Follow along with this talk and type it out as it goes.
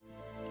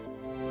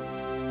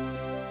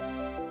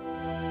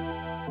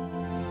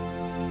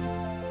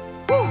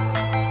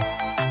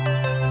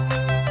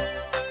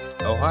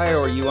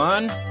Ohio. Are you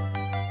on?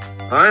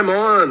 I'm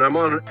on. I'm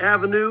on an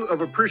avenue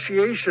of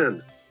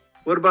appreciation.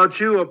 What about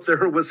you up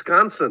there in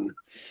Wisconsin?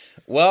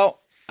 Well,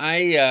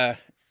 I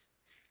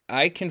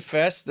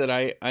confess that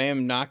I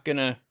am not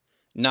gonna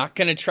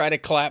try to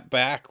clap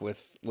back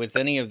with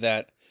any of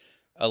that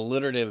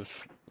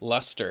alliterative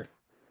luster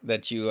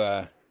that you.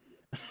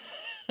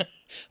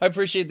 I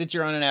appreciate that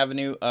you're on an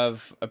avenue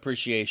of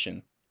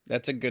appreciation.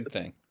 That's a good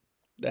thing.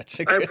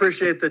 I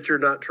appreciate that you're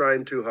not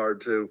trying too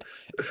hard to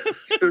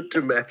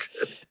match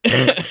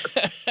it.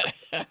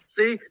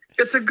 See,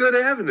 it's a good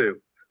avenue.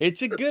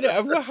 It's a good.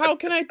 How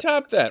can I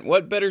top that?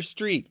 What better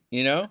street?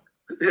 You know?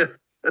 Yeah.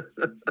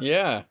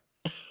 Yeah.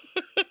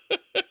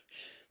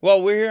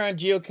 Well, we're here on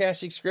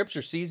Geocaching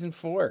Scripture, Season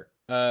 4.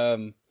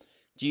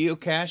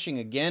 Geocaching,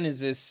 again, is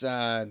this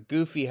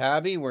goofy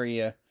hobby where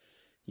you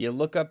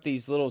look up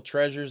these little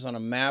treasures on a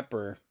map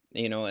or,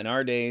 in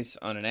our days,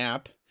 on an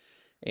app,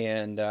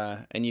 and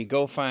you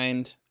go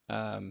find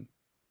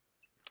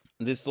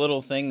this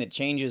little thing that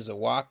changes a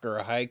walk or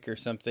a hike or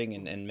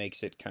something and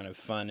makes it kind of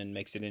fun and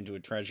makes it into a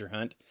treasure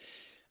hunt.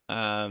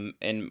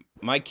 And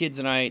my kids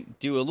and I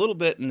do a little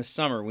bit in the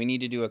summer. We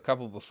need to do a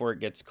couple before it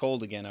gets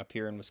cold again up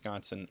here in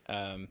Wisconsin.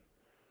 And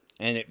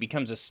it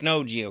becomes a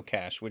snow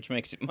geocache, which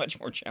makes it much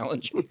more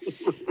challenging.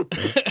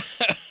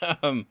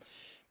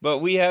 But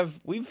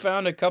we've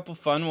found a couple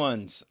fun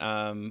ones.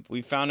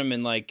 We found them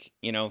in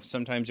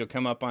sometimes you'll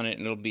come up on it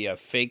and it'll be a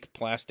fake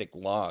plastic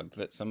log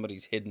that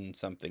somebody's hidden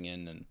something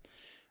in, and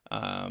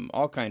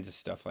all kinds of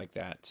stuff like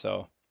that.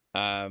 So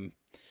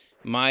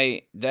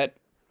that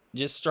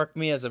just struck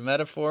me as a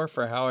metaphor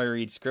for how I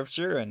read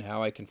scripture and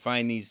how I can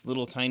find these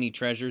little tiny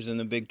treasures in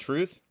the big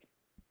truth.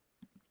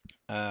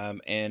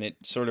 And it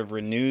sort of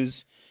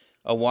renews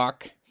a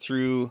walk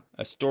through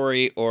a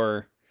story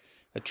or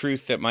a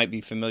truth that might be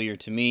familiar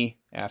to me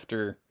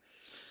after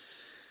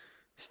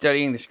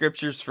studying the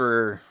scriptures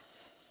for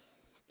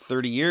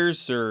 30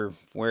 years or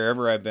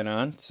wherever I've been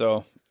on.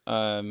 So,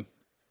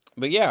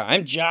 but yeah,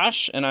 I'm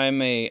Josh, and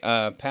I'm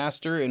a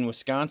pastor in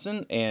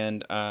Wisconsin,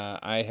 and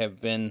I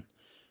have been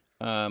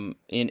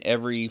in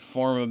every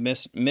form of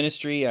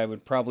ministry. I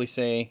would probably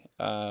say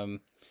I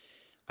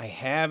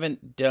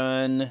haven't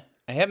been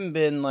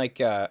like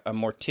a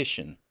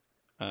mortician.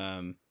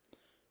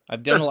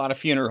 I've done a lot of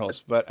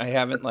funerals, but I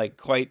haven't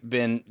quite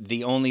been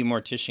the only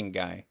mortician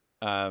guy.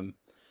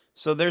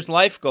 So there's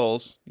life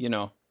goals,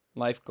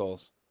 life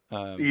goals.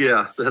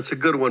 Yeah, that's a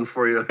good one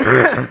for you.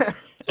 So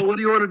what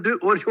do you want to do?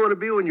 What do you want to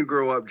be when you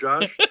grow up,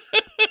 Josh? I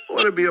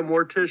want to be a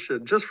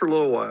mortician just for a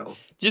little while.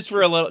 Just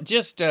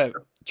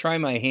try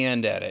my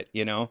hand at it,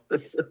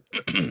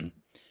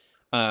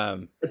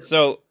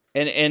 So,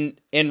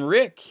 and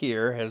Rick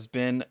here has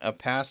been a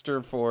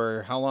pastor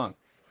for how long?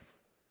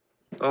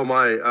 Oh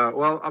my,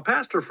 a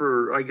pastor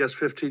for, I guess,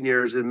 15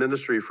 years, in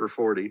ministry for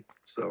 40,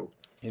 so.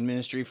 In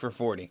ministry for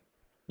 40,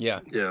 yeah.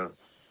 Yeah.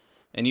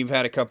 And you've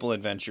had a couple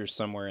adventures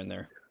somewhere in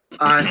there.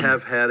 I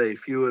have had a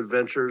few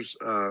adventures.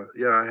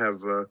 I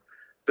have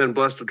been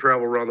blessed to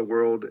travel around the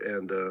world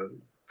and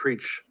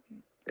preach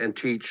and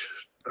teach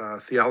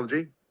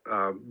theology,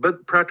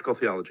 but practical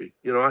theology.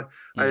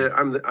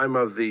 I'm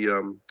of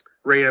the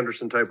Ray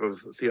Anderson type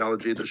of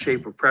theology, the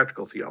shape of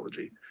practical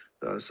theology.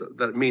 So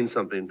that means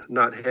something,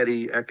 not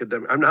heady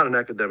academic. I'm not an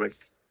academic.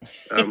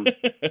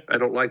 I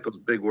don't like those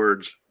big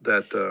words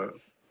that are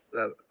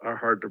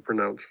hard to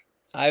pronounce.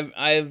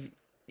 I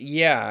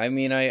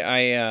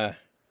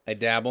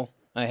dabble.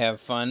 I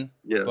have fun.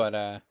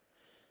 Yeah.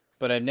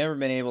 But I've never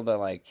been able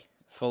to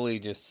fully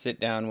just sit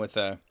down with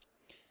a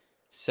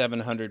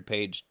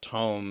 700-page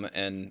tome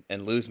and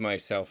lose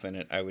myself in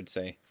it, I would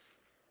say.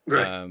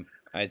 Right.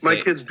 My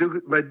kids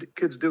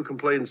do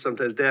complain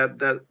sometimes, Dad,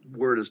 that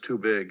word is too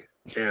big.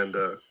 And,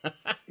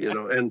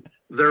 and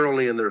they're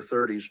only in their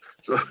 30s.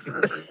 So.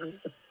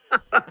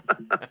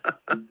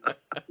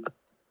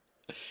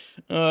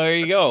 There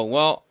you go.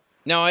 Well,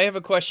 now I have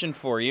a question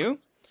for you.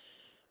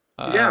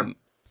 Yeah.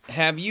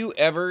 Have you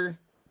ever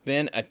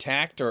been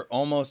attacked or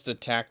almost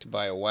attacked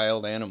by a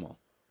wild animal?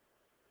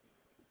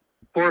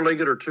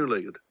 4-legged or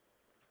 2-legged?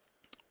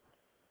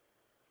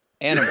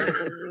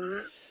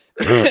 Animal.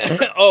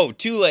 Oh,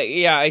 2-legged.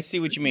 Yeah, I see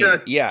what you mean.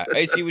 Yeah,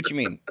 I see what you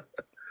mean.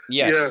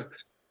 Yes. Yeah.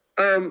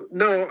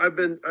 No, I've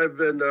been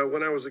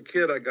when I was a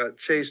kid, I got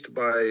chased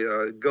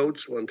by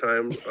goats one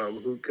time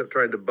who kept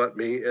trying to butt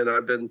me, and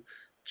I've been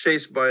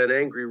chased by an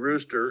angry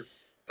rooster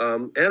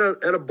and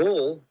a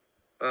bull.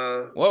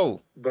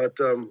 Whoa! But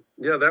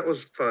that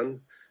was fun.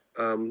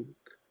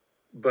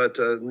 But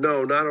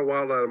no, not a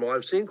wild animal.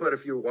 I've seen quite a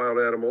few wild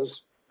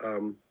animals,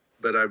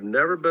 but I've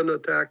never been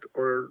attacked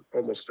or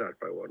almost attacked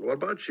by one. What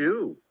about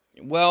you?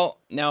 Well,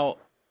 now,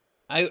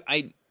 I've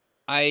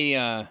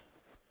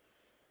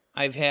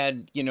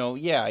had,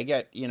 I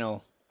got,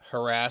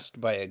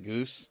 harassed by a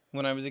goose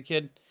when I was a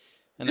kid.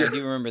 And I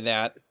do remember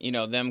that,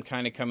 them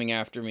kind of coming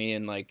after me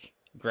and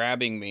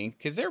grabbing me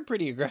because they're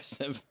pretty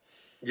aggressive.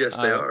 Yes,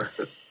 they are.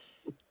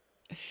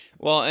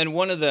 Well, and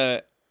one of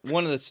the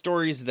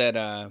stories that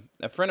a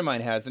friend of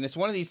mine has, and it's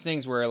one of these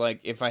things where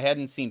if I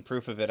hadn't seen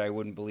proof of it, I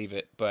wouldn't believe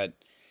it. But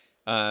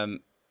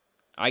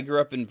I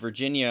grew up in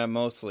Virginia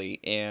mostly,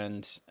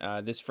 and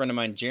this friend of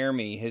mine,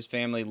 Jeremy, his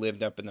family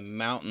lived up in the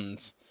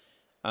mountains,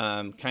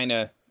 kind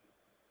of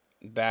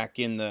back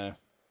in the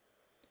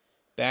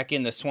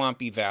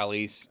swampy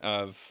valleys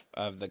of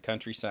the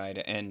countryside.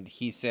 And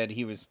he said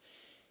he was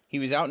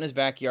out in his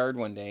backyard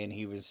one day, and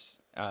he was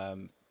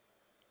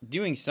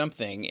doing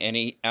something, and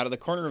he, out of the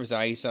corner of his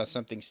eye, he saw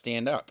something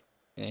stand up,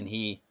 and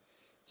he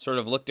sort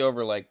of looked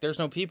over like, there's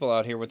no people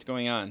out here, what's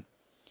going on?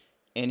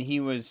 And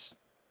he was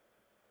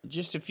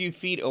just a few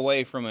feet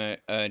away from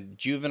a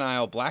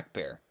juvenile black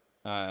bear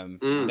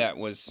that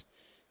was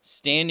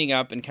standing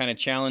up and kind of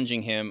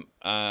challenging him.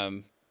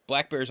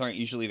 Black bears aren't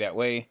usually that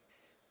way,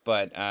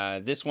 but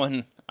this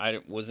one,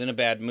 I was in a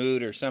bad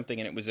mood or something,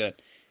 and it was a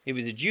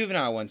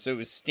juvenile one, so it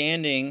was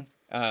standing,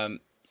 4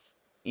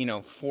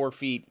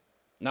 feet,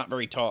 not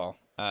very tall,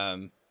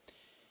 and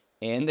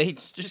they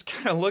just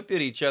kind of looked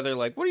at each other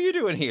like, "What are you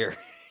doing here?"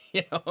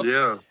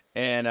 Yeah.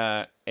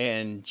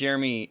 And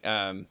Jeremy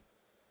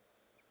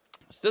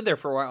stood there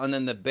for a while, and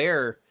then the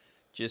bear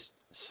just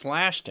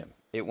slashed him.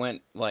 It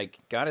went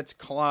got its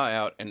claw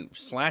out and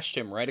slashed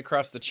him right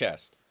across the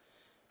chest.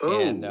 Oh.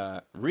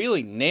 And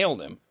really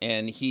nailed him.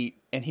 And he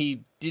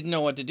didn't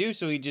know what to do,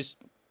 so he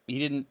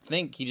didn't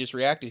think, he just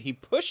reacted. He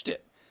pushed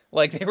it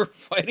like they were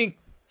fighting,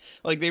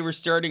 like they were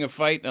starting a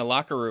fight in a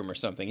locker room or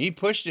something. He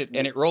pushed it,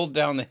 and it rolled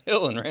down the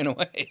hill and ran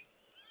away.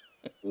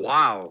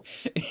 Wow.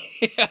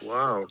 Yeah.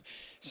 Wow.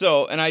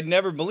 So, and I'd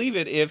never believe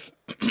it if,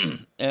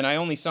 and I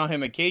only saw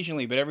him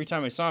occasionally, but every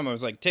time I saw him, I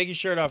was like, take your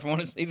shirt off, I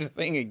want to see the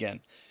thing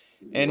again.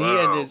 And he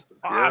had this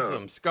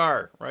awesome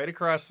scar right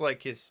across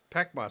his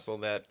pec muscle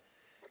that,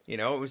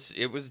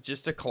 it was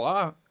just a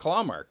claw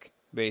mark,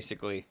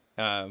 basically.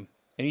 And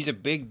he's a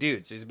big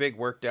dude, so he's a big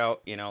worked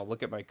out,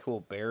 look at my cool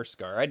bear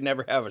scar. I'd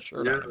never have a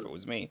shirt on if it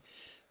was me.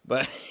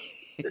 But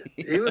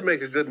he would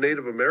make a good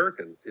Native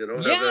American,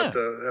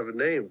 have a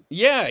name.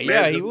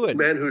 Yeah, he would.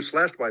 Man who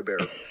slashed my bear.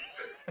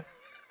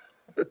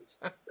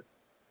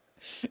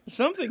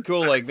 Something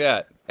cool like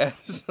that.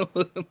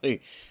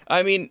 Absolutely.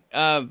 I mean,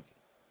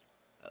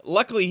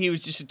 luckily he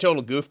was just a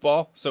total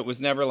goofball, so it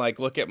was never like,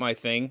 look at my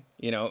thing.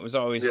 It was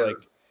always like,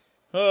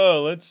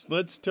 oh,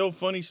 let's tell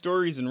funny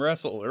stories and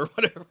wrestle or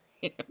whatever.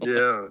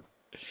 Yeah.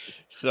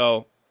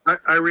 So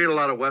I read a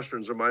lot of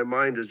Westerns, and my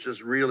mind is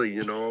just really,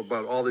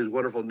 about all these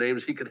wonderful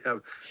names he could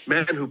have.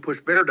 Man who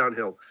pushed bear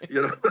downhill,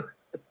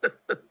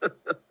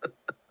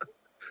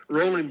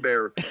 Rolling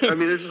bear. I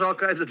mean, there's just all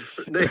kinds of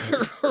different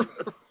names.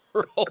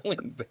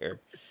 Rolling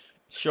bear.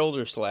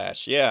 Shoulder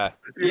slash. Yeah.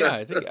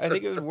 I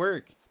think it would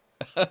work.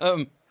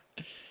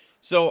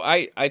 So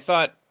I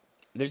thought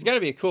there's got to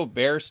be a cool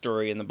bear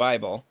story in the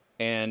Bible,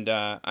 and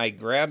I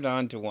grabbed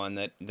onto one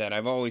that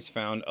I've always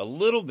found a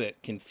little bit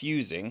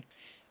confusing.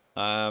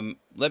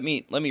 Let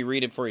me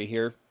read it for you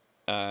here.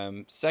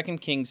 2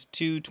 Kings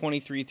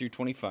 2:23 through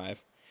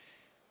 25.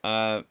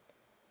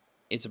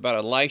 It's about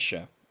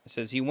Elisha. It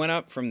says, he went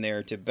up from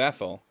there to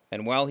Bethel,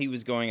 and while he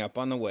was going up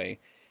on the way,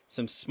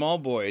 some small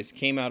boys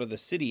came out of the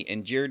city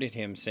and jeered at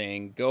him,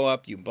 saying, "Go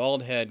up, you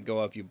bald head, go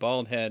up, you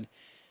bald head."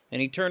 And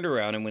he turned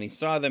around, and when he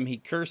saw them, he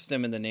cursed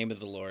them in the name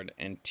of the Lord.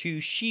 And 2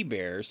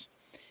 she-bears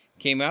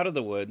came out of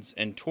the woods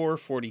and tore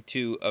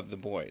 42 of the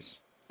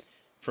boys.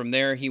 From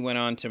there he went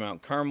on to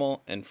Mount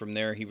Carmel, and from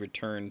there he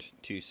returned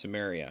to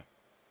Samaria.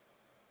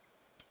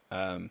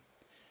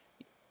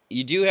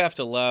 You do have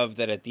to love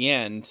that at the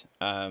end,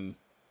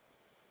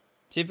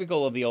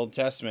 typical of the Old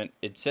Testament,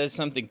 it says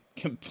something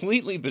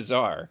completely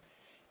bizarre,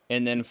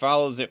 and then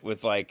follows it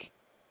with and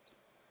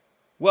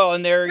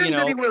there, and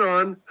then he went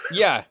on.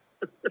 Yeah,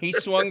 he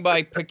swung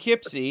by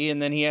Poughkeepsie, and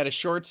then he had a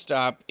short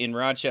stop in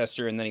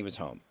Rochester, and then he was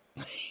home.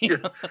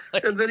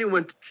 And then he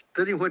went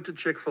to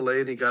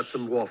Chick-fil-A and he got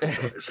some waffle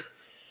fries.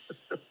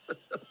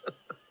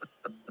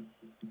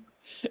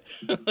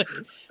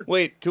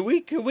 Wait, could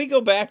we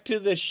go back to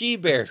the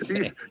she-bear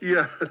thing?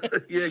 Yeah,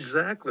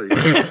 exactly.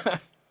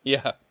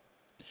 Yeah.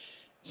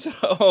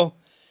 So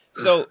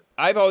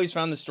I've always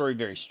found the story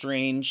very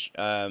strange,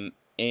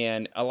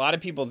 and a lot of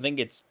people think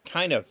it's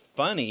kind of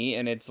funny,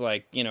 and it's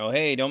like,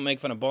 hey, don't make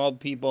fun of bald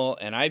people,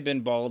 and I've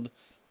been bald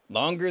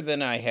longer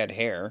than I had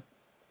hair.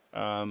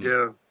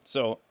 Yeah.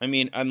 So, I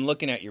mean, I'm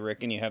looking at you,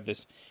 Rick, and you have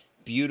this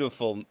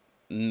beautiful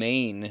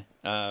mane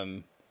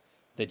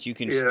that you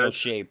can still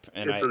shape,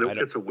 and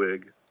it's a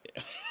wig.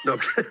 No.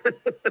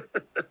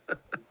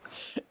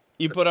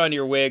 You put on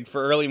your wig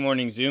for early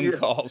morning Zoom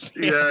calls.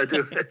 Yeah, I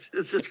do.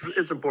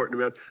 It's important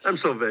to me. I'm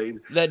so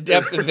vain. That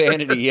depth of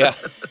vanity, yeah.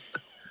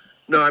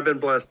 No, I've been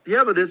blessed.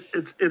 Yeah, but it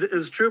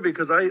is true,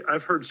 because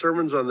I've heard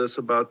sermons on this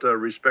about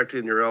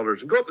respecting your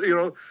elders.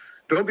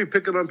 Don't be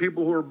picking on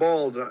people who are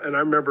bald. And I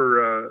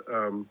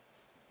remember,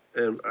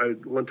 and I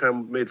one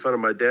time made fun of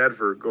my dad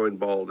for going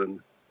bald,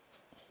 and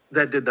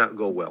that did not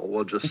go well.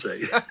 We'll just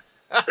say.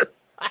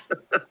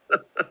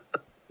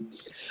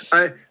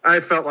 I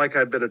felt like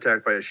I'd been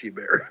attacked by a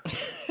she-bear.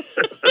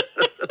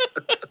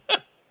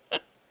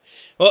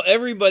 Well,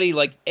 everybody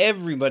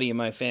in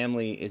my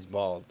family is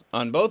bald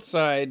on both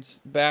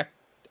sides, back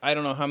I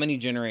don't know how many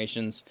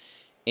generations,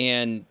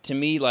 And to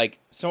me, like,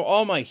 so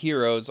all my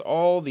heroes,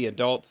 all the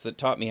adults that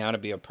taught me how to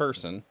be a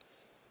person,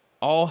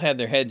 all had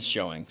their heads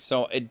showing.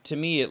 So to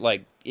me,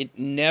 it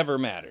never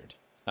mattered.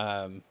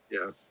 Yeah.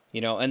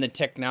 And the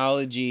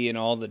technology and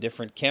all the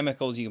different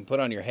chemicals you can put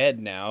on your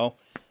head now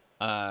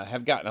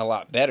have gotten a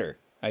lot better.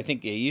 I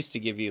think it used to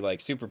give you like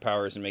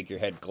superpowers and make your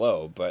head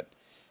glow, but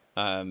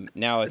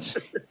now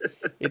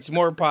it's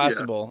more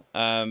possible.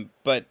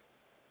 But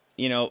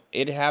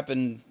it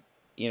happened,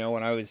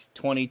 when I was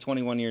 20,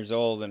 21 years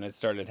old, and it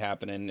started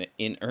happening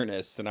in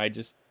earnest, and I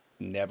just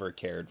never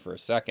cared for a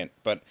second.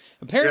 But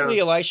apparently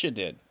Elisha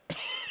did.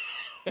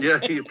 Yeah,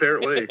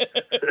 apparently.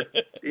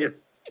 Yeah.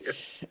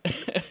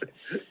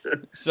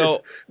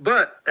 So,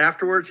 but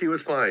afterwards he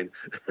was fine.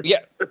 Yeah,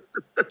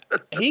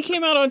 he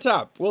came out on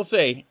top. We'll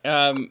say.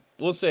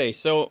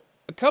 So,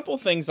 a couple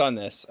things on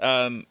this.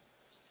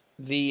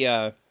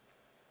 Anyway,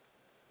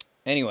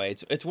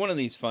 it's one of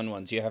these fun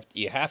ones you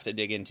have to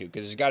dig into,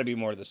 because there's got to be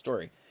more to the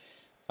story.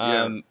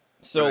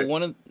 So right.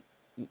 one of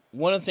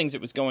the things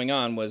that was going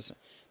on was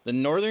the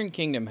northern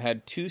kingdom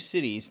had two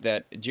cities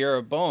that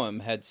Jeroboam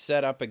had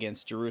set up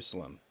against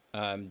Jerusalem,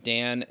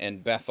 Dan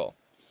and Bethel.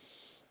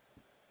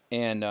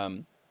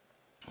 And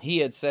he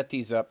had set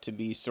these up to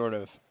be sort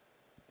of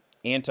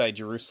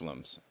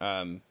anti-Jerusalems,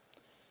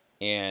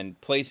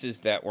 and places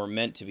that were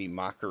meant to be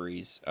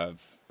mockeries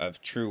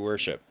of true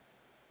worship.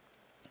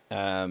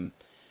 And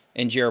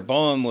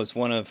Jeroboam was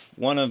one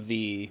of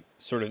the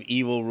sort of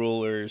evil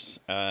rulers,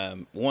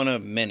 one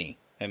of many.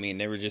 I mean,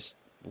 they were just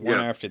one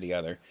after the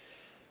other.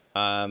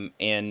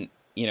 And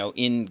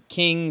in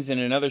Kings and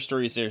in other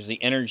stories, there's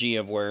the energy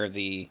of where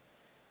the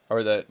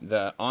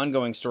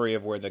ongoing story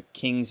of where the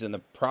kings and the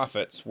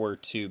prophets were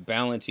to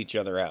balance each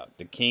other out.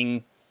 The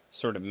king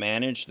sort of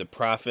managed, the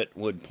prophet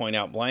would point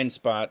out blind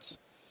spots.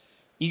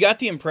 You got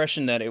the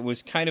impression that it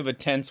was kind of a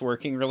tense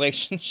working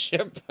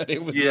relationship, but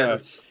it was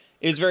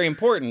it was very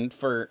important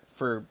for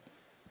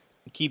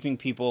keeping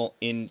people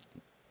in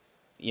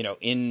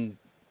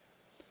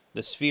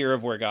the sphere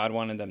of where God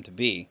wanted them to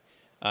be.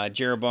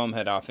 Jeroboam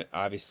had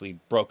obviously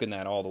broken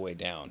that all the way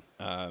down.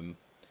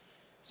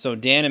 So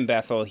Dan and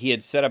Bethel, he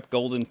had set up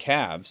golden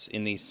calves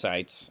in these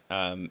sites,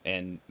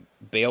 and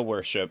Baal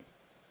worship,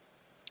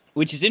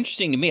 which is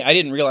interesting to me. I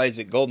didn't realize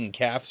that golden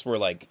calves were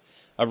like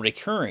a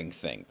recurring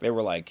thing. They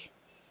were like,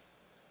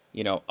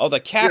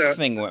 the calf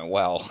thing went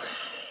well.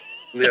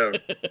 Yeah.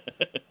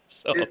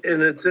 So,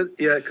 and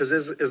because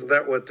isn't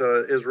that what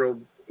Israel,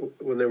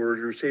 when they were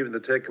receiving the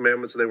Ten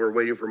Commandments, they were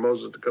waiting for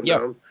Moses to come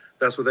down?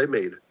 That's what they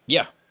made.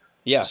 Yeah.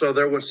 Yeah. So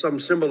there was some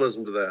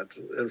symbolism to that,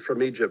 and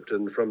from Egypt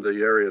and from the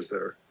areas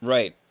there.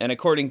 Right. And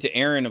according to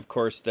Aaron, of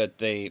course, that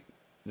they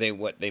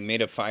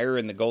made a fire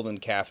and the golden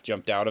calf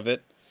jumped out of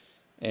it.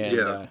 And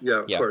of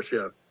course,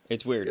 yeah.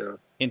 It's weird. Yeah.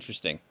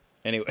 Interesting.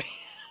 Anyway.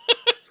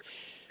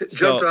 It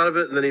jumped out of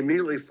it and then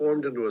immediately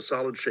formed into a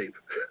solid shape.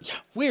 Yeah,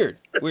 weird.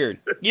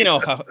 You know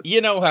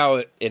how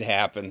it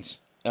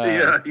happens.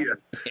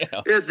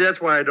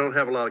 That's why I don't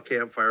have a lot of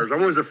campfires.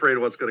 I'm always afraid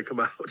of what's going to come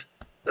out.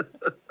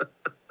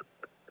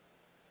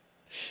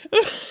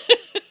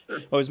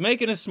 I was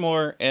making a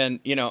s'more, and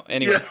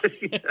anyway.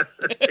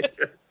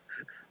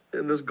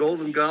 And this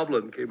golden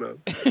goblin came out.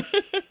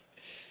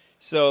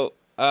 So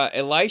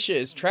Elisha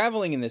is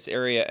traveling in this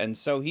area, and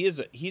so he's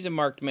a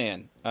marked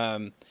man.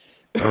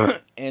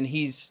 And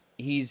he's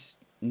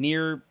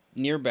near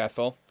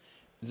Bethel.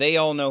 They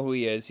all know who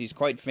he is. He's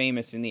quite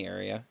famous in the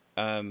area.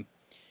 And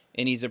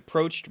he's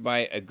approached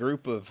by a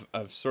group of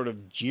sort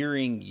of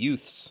jeering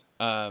youths.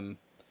 One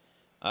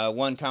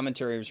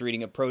commentary I was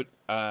reading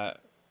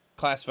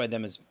classified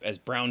them as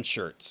brown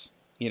shirts.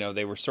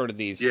 They were sort of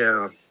these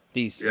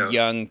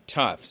young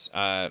toughs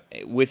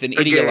with an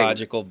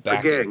ideological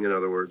backing. A gang, in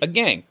other words. A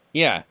gang,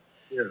 yeah.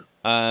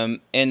 And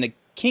the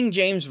King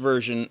James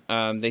version,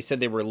 they said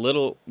they were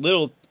little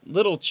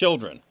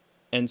children.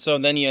 And so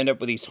then you end up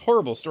with these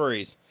horrible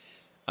stories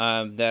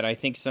that I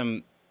think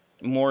some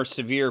more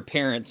severe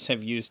parents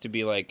have used to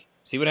be like,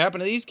 see what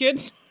happened to these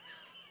kids?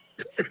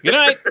 Good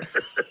night.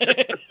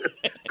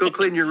 Go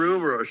clean your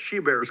room, or a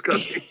she-bear's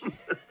coming.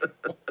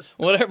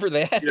 Whatever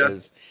that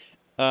is.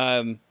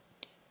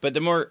 But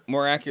the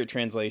more accurate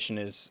translation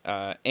is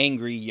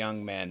angry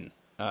young men,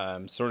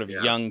 sort of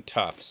young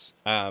toughs.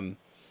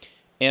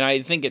 And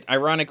I think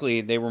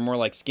ironically, they were more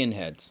like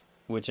skinheads,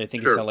 which I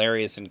think is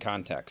hilarious in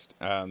context.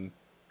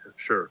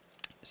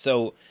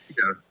 So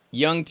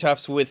young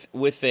toughs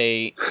with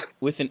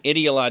an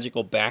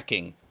ideological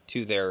backing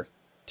to their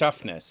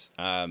toughness,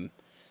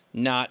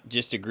 not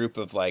just a group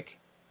of like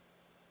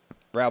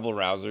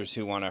rabble-rousers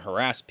who want to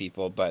harass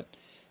people, but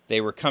they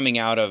were coming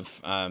out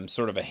of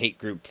sort of a hate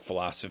group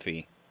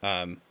philosophy,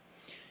 and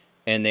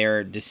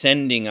they're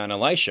descending on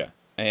Elisha.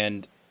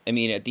 And I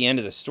mean, at the end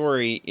of the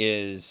story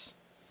is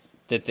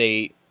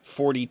that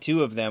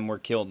 42 of them were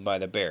killed by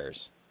the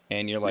bears.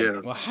 And you're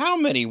like, well, how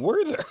many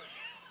were there?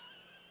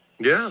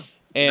 Yeah.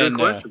 And,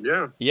 good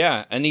question,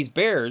 Yeah, and these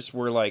bears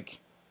were,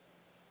 like,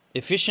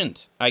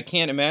 efficient. I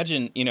can't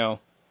imagine,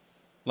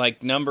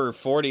 like, number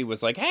 40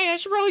 was like, hey, I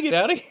should probably get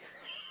out of here.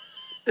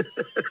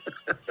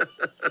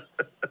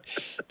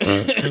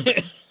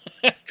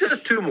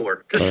 Just two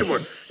more. Just two more.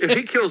 If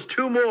he kills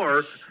two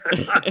more,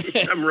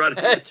 I'm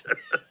running.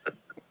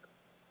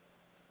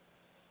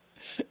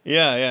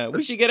 Yeah.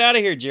 We should get out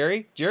of here,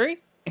 Jerry. Jerry?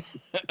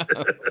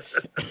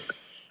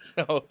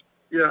 So.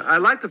 Yeah, I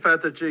like the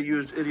fact that you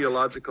used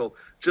ideological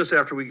just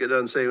after we get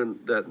done saying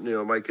that,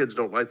 my kids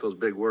don't like those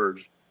big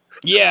words.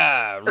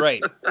 Yeah,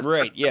 right.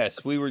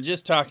 Yes, we were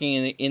just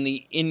talking in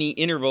the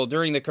interval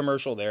during the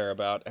commercial there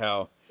about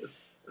how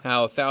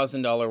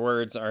 $1,000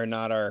 words are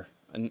not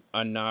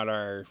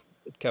our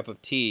cup of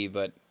tea,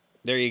 but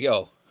there you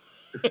go.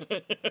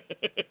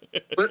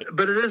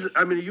 But it is.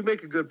 I mean, you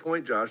make a good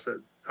point, Josh. That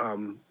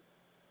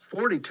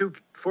 42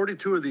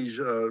 of these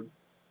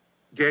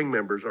gang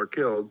members are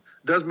killed.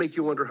 Does make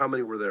you wonder how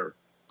many were there.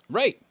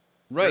 Right.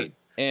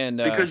 And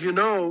because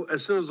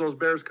as soon as those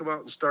bears come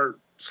out and start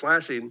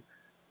slashing,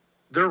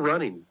 they're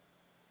running.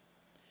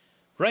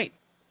 Right,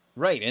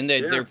 and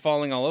they're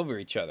falling all over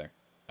each other.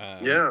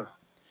 And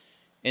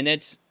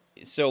that's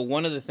so.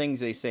 One of the things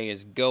they say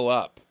is "go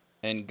up,"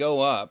 and "go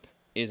up"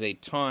 is a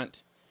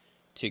taunt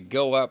to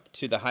go up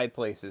to the high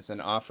places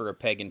and offer a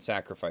pagan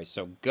sacrifice.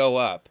 So go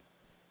up,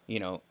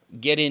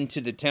 get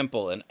into the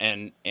temple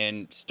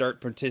and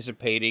start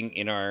participating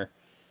in our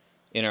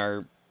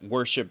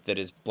worship that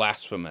is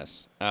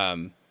blasphemous.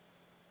 And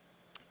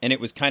it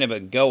was kind of a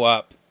go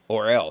up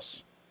or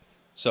else.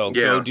 So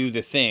go do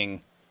the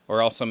thing,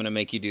 or else I'm going to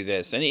make you do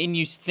this. And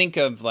you think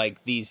of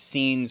like these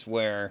scenes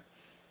where,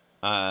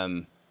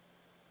 in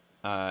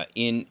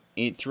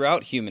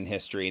throughout human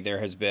history, there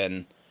has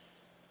been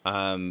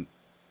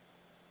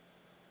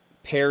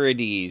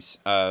parodies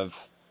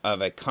of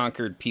a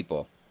conquered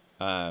people.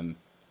 The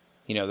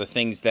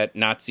things that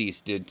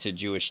Nazis did to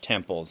Jewish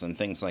temples and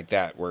things like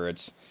that, where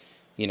it's,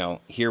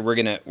 here we're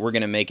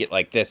gonna make it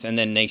like this, and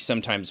then they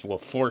sometimes will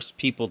force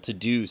people to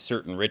do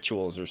certain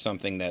rituals or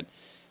something that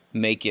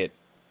make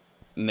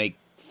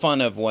fun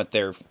of what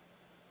they're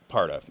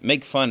part of.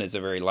 Make fun is a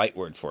very light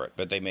word for it,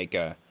 but they make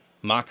a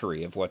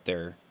mockery of what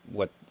their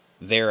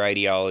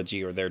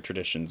ideology or their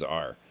traditions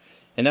are,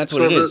 and that's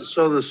what it is.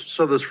 So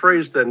this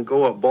phrase then,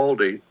 "go up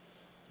baldy,"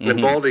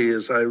 and baldy,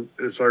 as I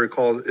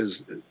recall,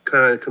 is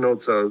kind of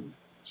connotes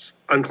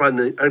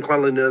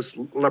uncleanliness,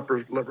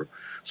 leper.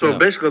 So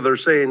basically, they're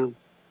saying,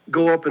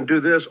 "Go up and do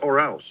this, or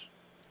else."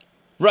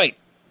 Right.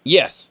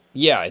 Yes.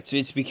 Yeah.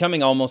 It's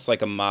becoming almost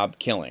like a mob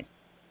killing.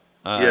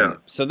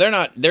 So they're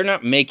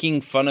not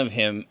making fun of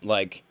him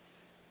like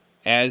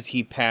as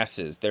he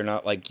passes. They're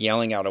not like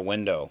yelling out a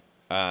window.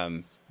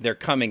 They're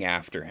coming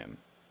after him.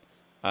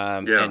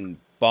 And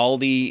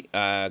baldy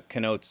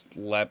connotes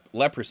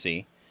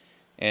leprosy,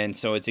 and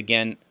so it's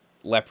again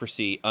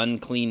leprosy,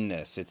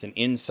 uncleanness. It's an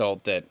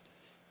insult that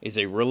is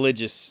a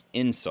religious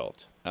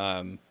insult.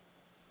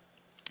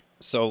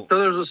 So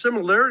there's a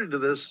similarity to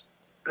this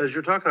as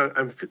you're talking.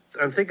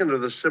 I'm thinking of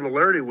the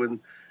similarity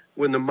when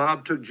the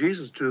mob took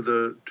Jesus to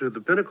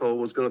the pinnacle,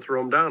 was going to throw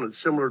him down. It's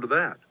similar to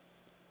that.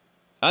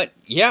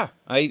 Yeah,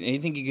 I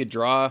think you could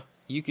draw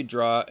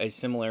a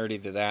similarity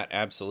to that.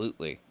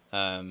 Absolutely.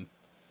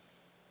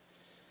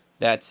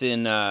 That's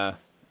in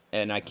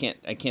and I can't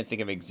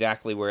think of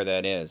exactly where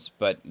that is,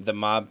 but the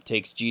mob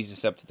takes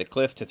Jesus up to the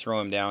cliff to throw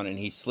him down, and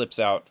he slips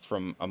out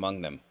from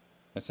among them,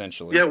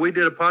 essentially. Yeah, we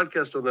did a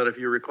podcast on that, if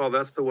you recall.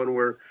 That's the one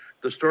where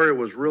the story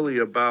was really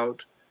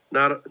about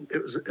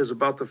it was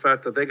about the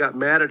fact that they got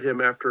mad at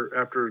him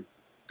after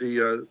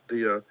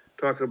the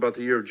talking about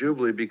the year of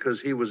Jubilee,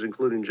 because he was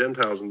including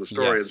Gentiles in the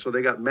story. Yes. And so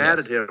they got mad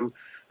at him,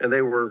 and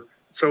it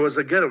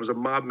was a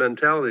mob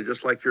mentality,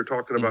 just like you're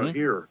talking about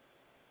here.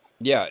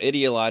 Yeah,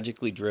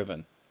 ideologically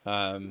driven.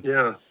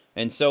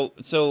 And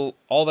so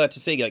all that to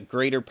say, like,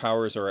 greater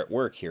powers are at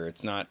work here.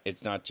 It's not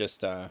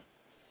just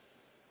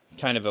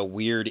kind of a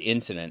weird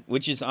incident,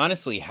 which is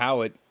honestly how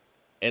it,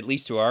 at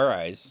least to our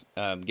eyes,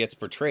 gets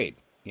portrayed,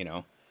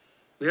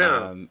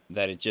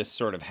 that it just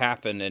sort of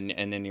happened,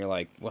 and then you're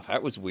like, well,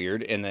 that was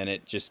weird, and then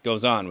it just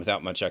goes on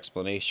without much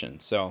explanation.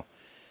 So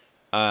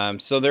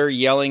they're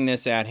yelling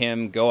this at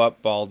him, "Go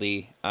up,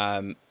 baldy,"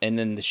 and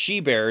then the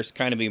she-bears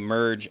kind of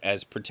emerge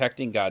as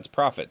protecting God's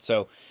prophet.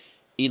 So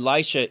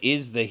Elisha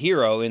is the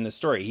hero in the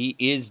story. He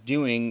is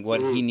doing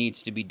what he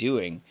needs to be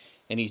doing,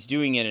 and he's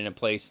doing it in a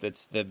place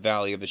that's the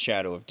valley of the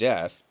shadow of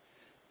death,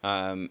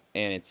 and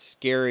it's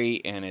scary,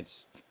 and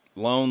it's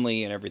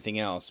lonely and everything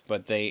else,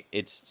 but they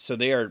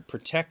are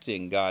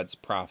protecting God's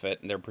prophet,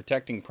 and they're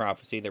protecting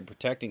prophecy, they're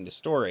protecting the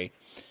story,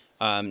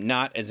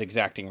 not as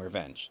exacting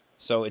revenge.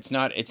 So it's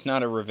not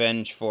a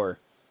revenge for,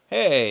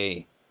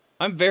 hey,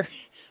 I'm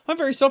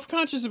very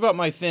self-conscious about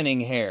my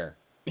thinning hair.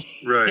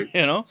 Right.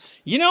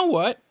 You know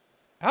what?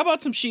 How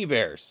about some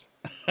she-bears?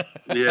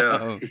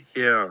 Yeah.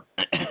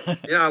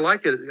 I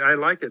like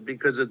it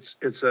because it's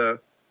a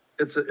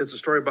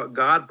story about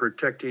God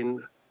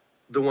protecting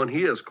the one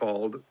he has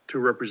called to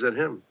represent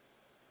him.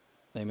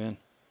 Amen.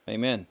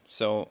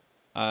 So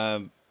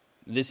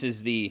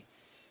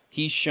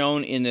he's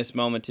shown in this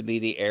moment to be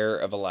the heir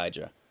of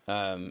Elijah,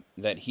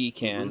 that he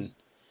can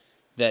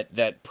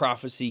that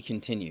prophecy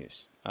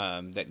continues,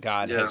 that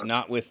God has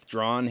not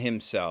withdrawn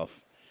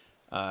himself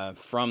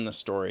from the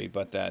story,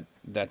 but that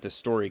the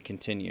story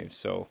continues.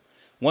 So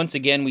once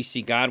again, we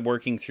see God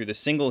working through the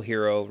single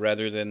hero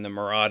rather than the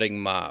marauding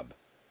mob.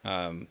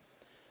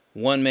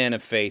 One man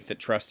of faith that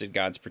trusted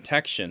God's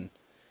protection,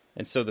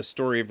 and so the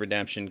story of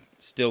redemption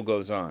still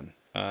goes on.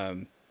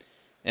 And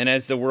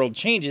as the world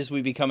changes,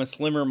 we become a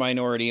slimmer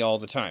minority all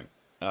the time.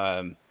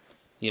 That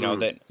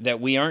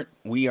we aren't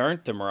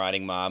the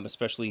marauding mob,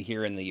 especially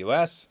here in the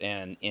U.S.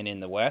 and in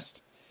the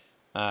West.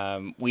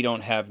 We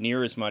don't have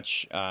near as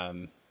much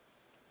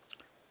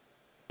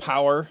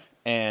power,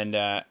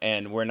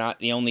 and we're not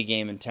the only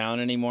game in town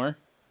anymore.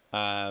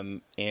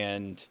 And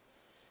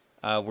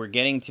we're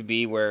getting to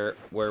be where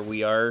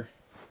we are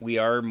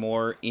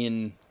more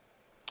in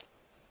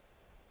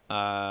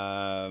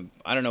I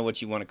don't know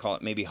what you want to call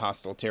it, maybe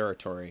hostile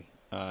territory.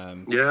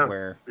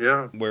 Where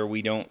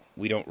we don't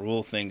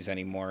rule things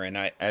anymore.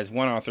 And as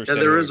one author said,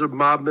 there is a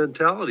mob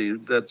mentality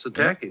that's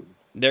attacking.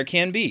 There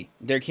can be,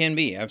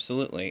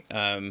 absolutely.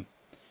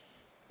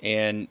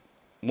 And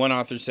one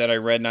author said, I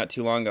read not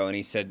too long ago, and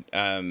he said,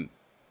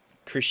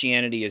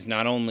 Christianity is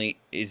not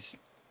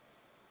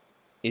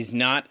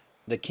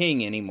the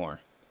king anymore.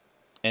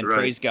 And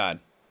praise God,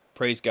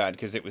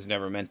 because it was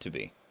never meant to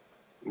be.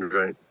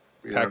 Right.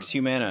 Yeah. Pax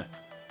Humana.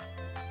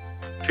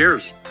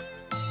 Cheers.